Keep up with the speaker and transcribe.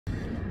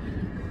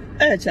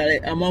Charlie,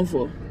 I'm on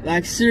for.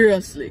 Like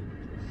seriously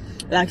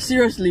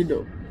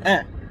though.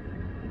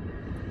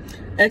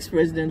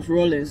 Ex-President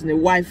Rawlings, the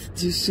wife,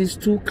 she's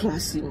too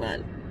classy,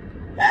 man.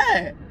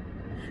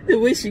 The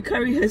way she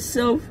carry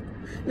herself,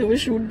 the way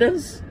she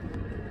does.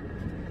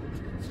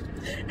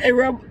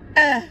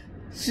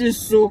 She's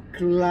so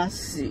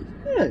classy.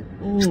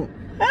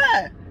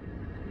 I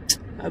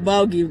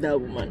about give that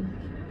woman.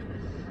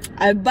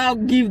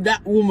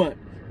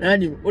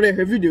 What a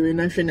heavy doing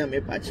national me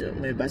patch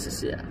me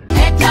basis here.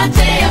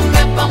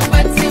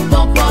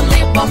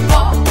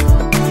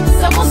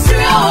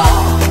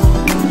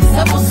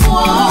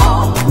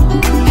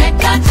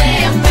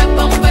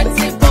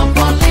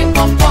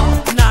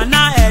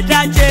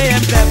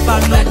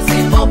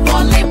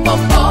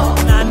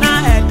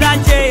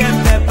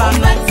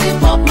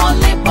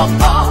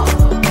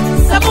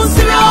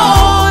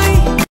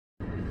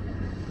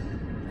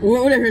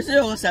 What if you say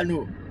also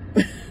no?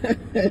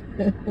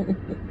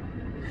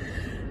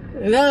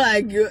 Not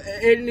like you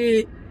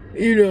any,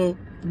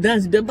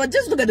 dance, but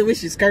just look at the way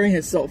she's carrying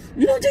herself.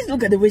 Just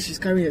look at the way she's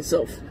carrying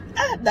herself.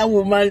 That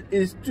woman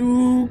is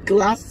too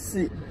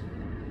classy.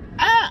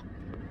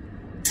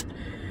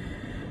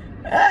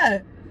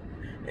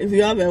 If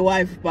you have a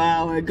wife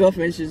or a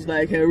girlfriend, she's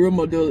like, her role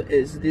model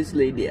is this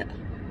lady,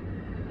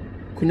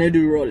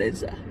 Konadu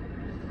Rawlings.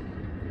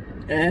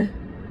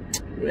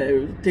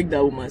 Take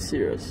that woman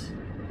serious.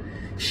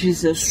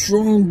 She's a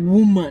strong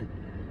woman.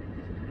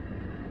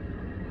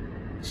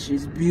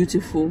 She's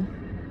beautiful,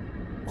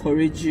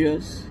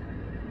 courageous,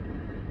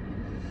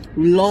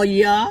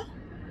 loyal,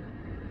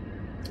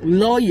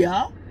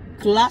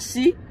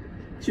 classy.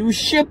 She will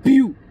shape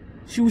you.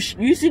 You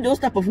see those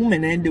type of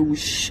women, and they will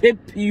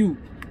shape you.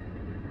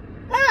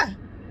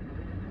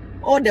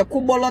 All the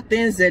kubolo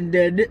things, and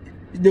they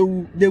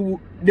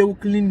will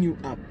clean you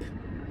up.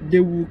 They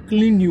will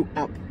clean you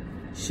up.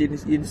 She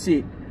didn't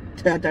say.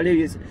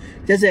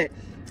 Just say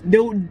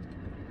they'll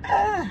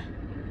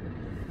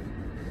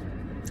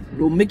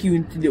make you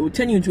into, they will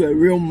turn you into a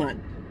real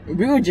man, a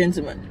real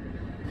gentleman.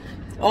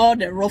 All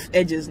the rough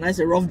edges, nice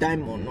a rough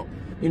diamond, no?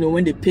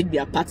 When they pick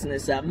their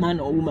partners, a man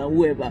or woman,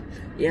 whoever,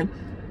 yeah.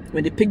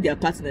 When they pick their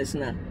partners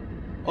now,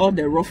 all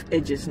the rough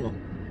edges, no,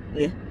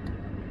 yeah.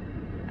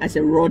 As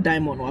a raw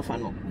diamond,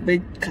 no,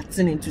 they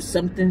cutting into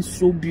something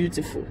so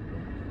beautiful.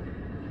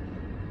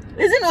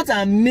 Is it not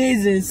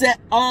amazing? Say,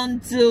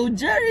 until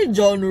Jerry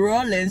John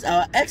Rawlings,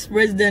 our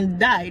ex-president,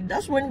 died,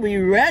 that's when we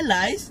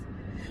realized,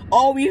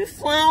 or we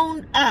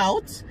found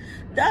out,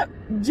 that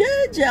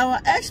JJ,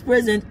 our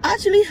ex-president,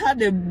 actually had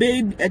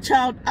a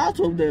child out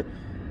of the,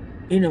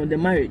 the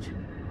marriage.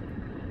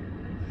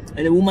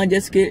 And the woman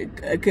just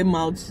came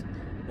out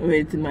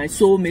with my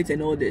soulmate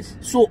and all this.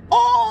 So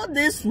all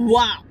this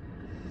while,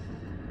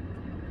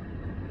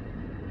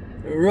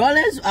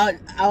 Rawlings,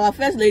 our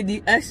first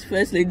lady,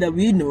 ex-first lady that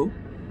we know,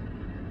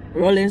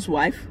 Rawlings'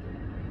 wife,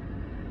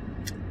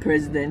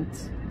 President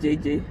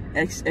JJ,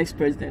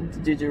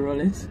 ex-president JJ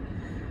Rawlings.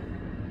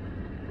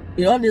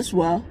 All this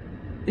while,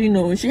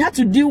 she had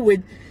to deal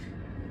with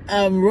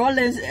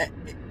Rawlings,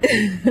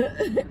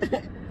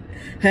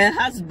 her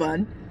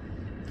husband.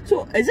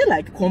 So is it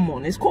like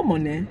common? It's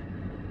common, eh?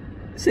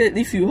 Say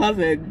if you have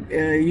a,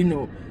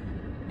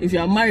 if you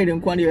are married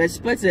and you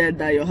expect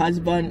that your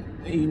husband,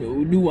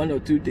 will do one or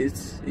two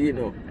things,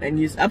 and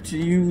it's up to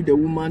you, the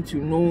woman, to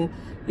know,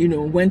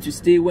 when to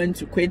stay, when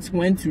to quit,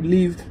 when to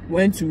leave,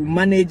 when to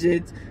manage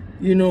it,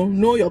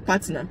 know your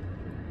partner.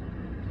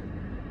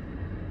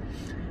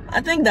 I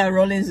think that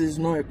Rawlings is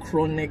not a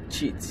chronic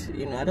cheat.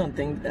 I don't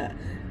think that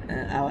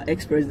our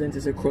ex-president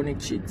is a chronic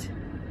cheat.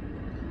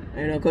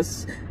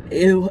 Because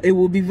it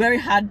will be very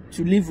hard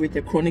to live with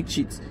a chronic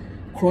cheat.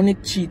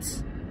 Chronic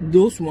cheats,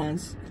 those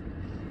ones,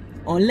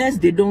 unless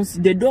they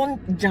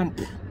don't jump,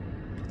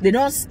 they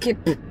don't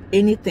skip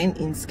anything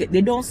in skip.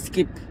 They don't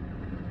skip.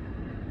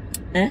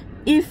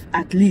 If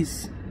at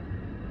least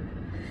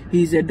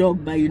he's a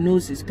dog, but he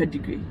knows his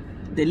pedigree.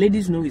 The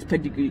ladies know his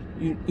pedigree.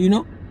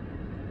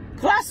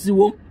 Classy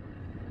woman.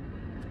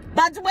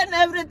 But when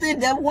everything,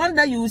 the one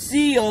that you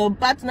see your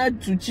partner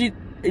to cheat,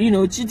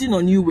 cheating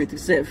on you with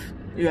himself,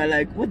 you are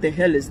like, what the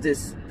hell is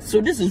this? So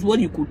this is what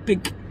you could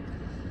pick.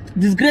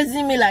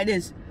 Disgracing me like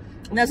this.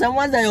 There's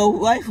someone that your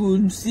wife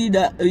will see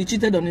that you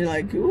cheated on you,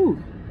 like, oh,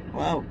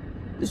 wow,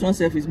 this one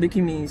self is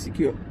making me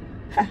insecure.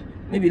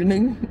 Maybe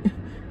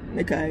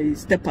make I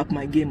step up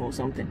my game or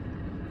something.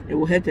 It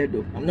will hurt her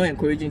though. I'm not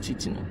encouraging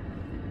cheating.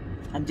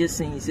 I'm just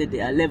saying, he said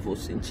there are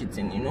levels in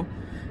cheating,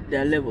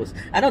 There are levels.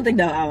 I don't think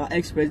that our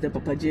ex-president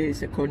Papa J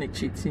is a chronic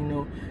cheat,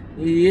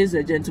 He is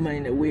a gentleman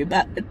in a way,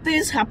 but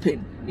things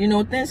happen,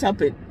 things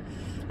happen.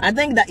 I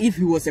think that if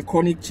he was a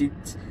chronic cheat,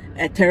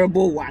 a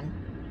terrible one,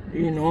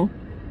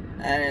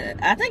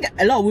 I think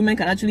a lot of women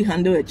can actually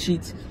handle a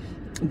cheat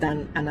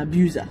than an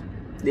abuser.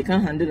 They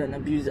can't handle an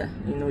abuser.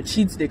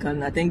 Cheats, they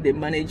can, I think they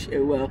manage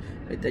well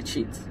with a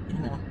cheat,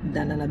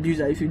 than an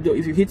abuser. If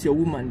you hit your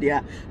woman,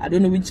 I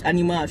don't know which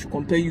animal I should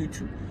compare you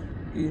to.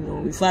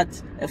 In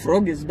fact, a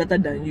frog is better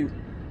than you.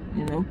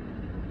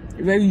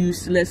 a very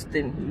useless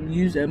thing.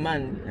 You use a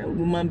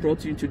woman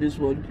brought you into this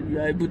world, you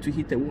are able to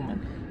hit a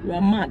woman. You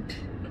are mad.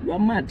 You are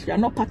mad. You are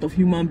not part of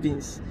human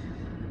beings.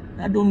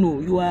 I don't know.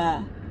 You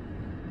are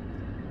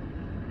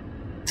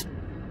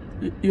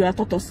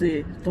tortoise.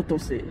 Yeah,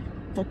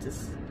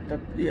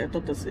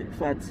 tortoise. In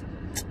fact,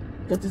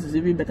 tortoise is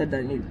even better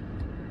than you.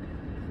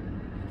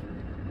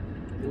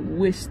 A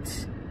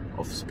waste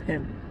of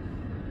sperm.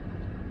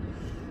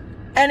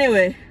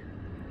 Anyway,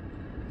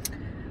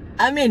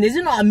 I mean, is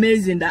it not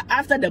amazing that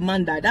after the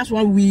man died, that's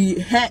when we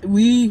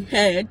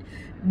heard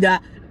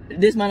that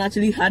this man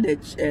actually had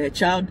a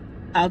child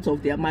out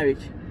of their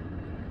marriage,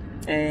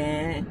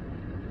 and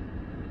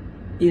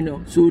you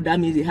know, so that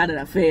means he had an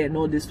affair and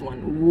all this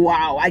one.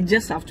 Wow, I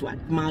just have to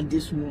admire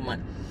this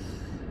woman.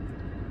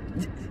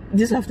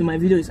 This after my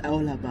video is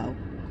all about,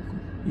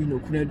 you know,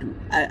 Konadu.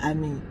 I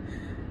mean,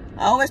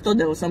 I always thought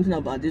there was something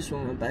about this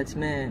woman, but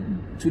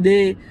man,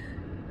 today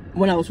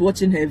when I was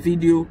watching her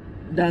video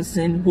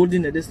dancing,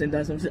 holding the distance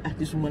dancing, I said,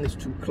 this woman is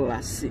too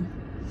classy.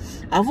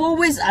 I've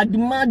always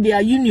admired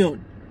their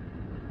union.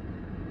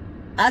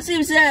 As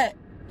if say,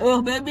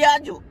 oh baby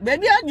Ajo,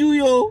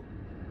 yo.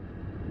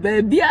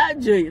 Baby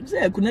Ajo.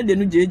 Say Konadu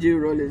no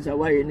JJ Rawlings,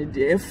 why any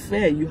day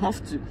fair, you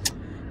have to.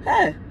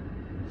 Hey.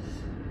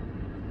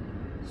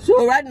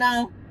 So right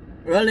now,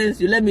 Rawlings,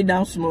 you let me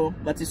down small,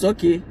 but it's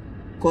okay.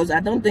 Because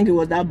I don't think it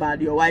was that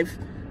bad. Your wife,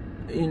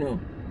 you know,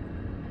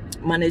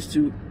 managed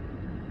to,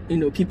 you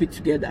know, keep it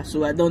together.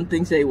 So I don't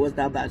think it was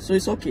that bad. So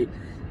it's okay.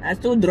 I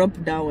still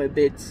dropped down a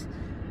bit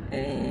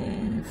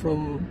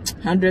from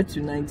 100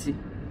 to 90.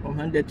 From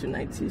 100 to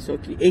 90, it's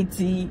okay.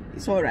 80,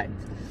 it's all right.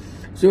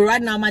 So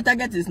right now, my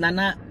target is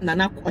Nana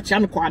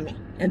Kwame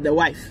and the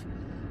wife.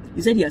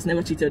 He said he has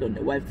never cheated on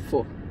the wife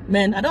before.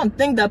 Man, I don't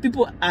think that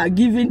people are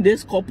giving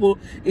this couple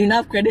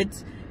enough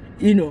credit.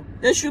 You know,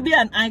 there should be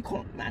an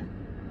icon, man.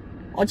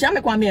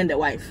 Ochame Kwame and the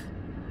wife.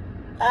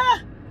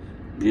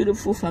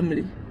 Beautiful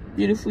family,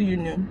 beautiful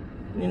union,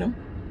 you know,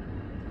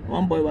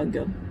 one boy, one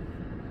girl,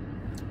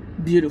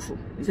 beautiful.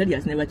 He said he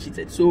has never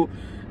cheated. So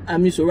I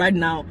mean, so right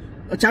now,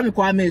 Ochame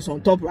Kwame is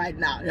on top right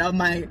now. You are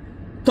my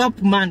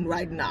top man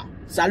right now.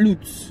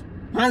 Salute,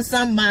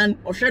 handsome man.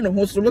 Osheno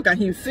wants to look at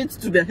him, fits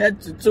to the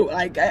head to toe.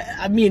 Like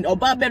I mean,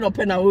 Obaben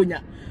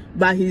Openaonya,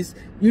 but he's,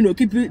 you know,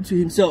 keeping it to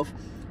himself.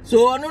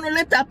 So no,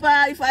 later,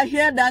 if I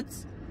hear that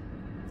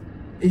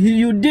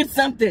you did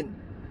something,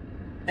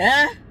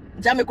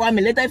 Ochame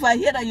Kwame, later if I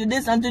hear that you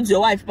did something to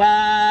your wife,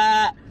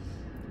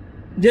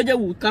 JJ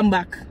will come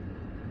back.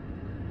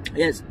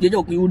 Yes,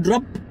 JJ will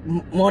drop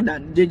more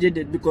than JJ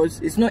did, because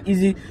it's not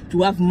easy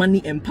to have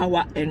money and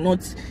power and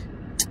not,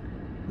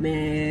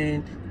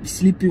 man,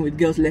 sleeping with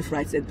girls left,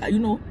 right, center. You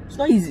know, it's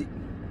not easy.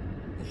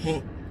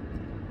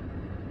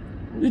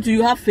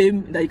 You have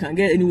fame that you can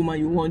get any woman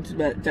you want,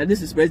 but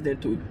this is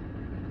president too,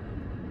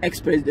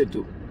 ex-president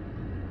too.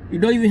 You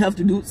don't even have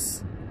to do.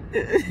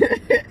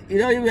 You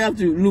don't even have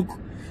to look.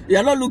 You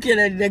are not looking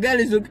at the girl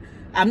is look.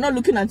 I'm not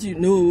looking at you.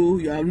 No,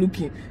 you are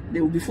looking. They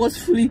will be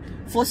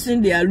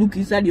forcing their look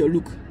inside your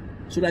look,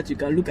 so that you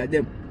can look at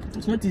them.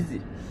 It's not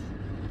easy.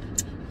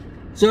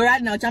 So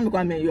right now, Ochame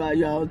Kwame, you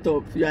are on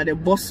top. You are the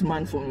boss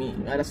man for me.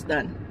 You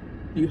understand?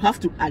 You have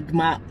to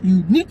admire.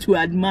 You need to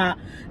admire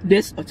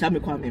this Ochame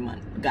Kwame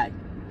man, guy.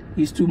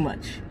 He's too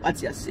much.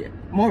 What's your say?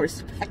 More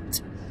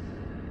respect.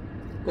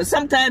 But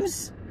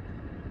sometimes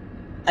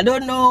I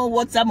don't know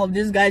what some of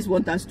these guys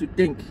want us to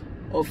think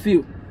or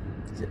feel.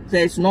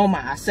 Say it's normal,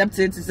 accept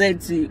it. Say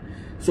it's,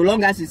 so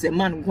long as it's a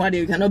man,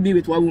 you cannot be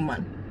with one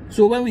woman.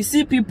 So when we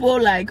see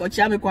people like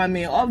Ochame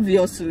Kwame,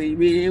 obviously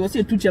we will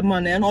say to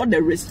man and all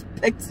the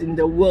respect in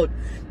the world,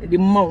 the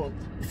man.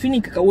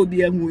 Finika will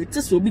be a movie.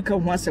 It's so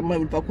become once a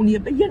man with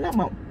Pakuni, but you're not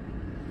mount.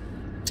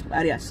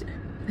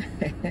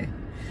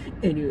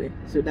 Anyway,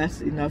 so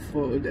that's enough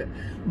for the.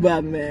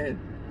 But man,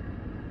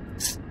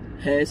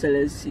 Her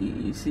Excellency,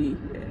 you see,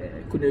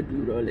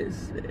 Konadu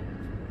Rawlings.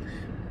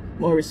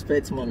 More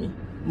respect, mommy.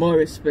 More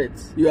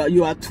respect.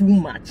 You are too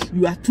much.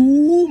 You are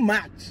too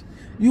much.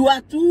 You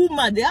are too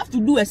much. They have to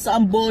do a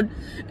soundboard,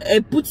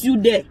 put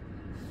you there.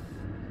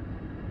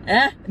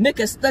 Make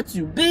a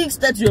statue, big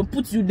statue, and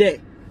put you there,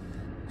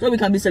 so we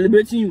can be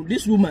celebrating you.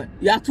 This woman,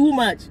 you are too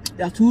much.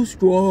 You are too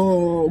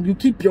strong. You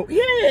keep your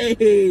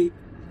hey.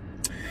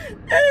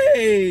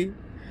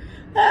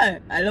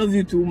 I love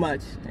you too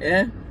much.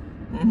 Yeah.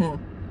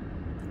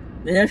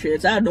 Yeah,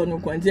 I don't know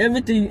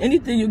everything,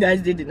 anything you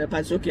guys did in the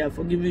past. Okay, I've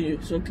forgiven you.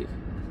 It's okay.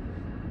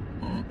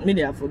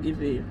 Maybe I've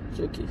forgiven you. It's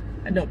okay.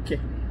 I don't care.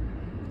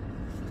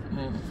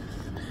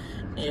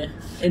 Yeah.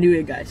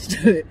 Anyway, guys,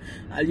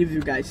 I'll leave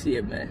you guys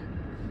here, man.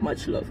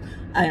 Much love.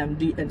 I am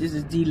D, and this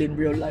is D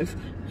Lyn-RealLife.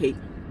 Hey,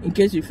 in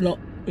case you've not,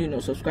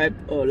 subscribe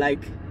or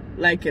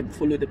like and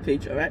follow the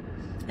page, all right,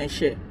 and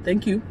share.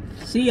 Thank you.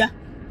 See ya.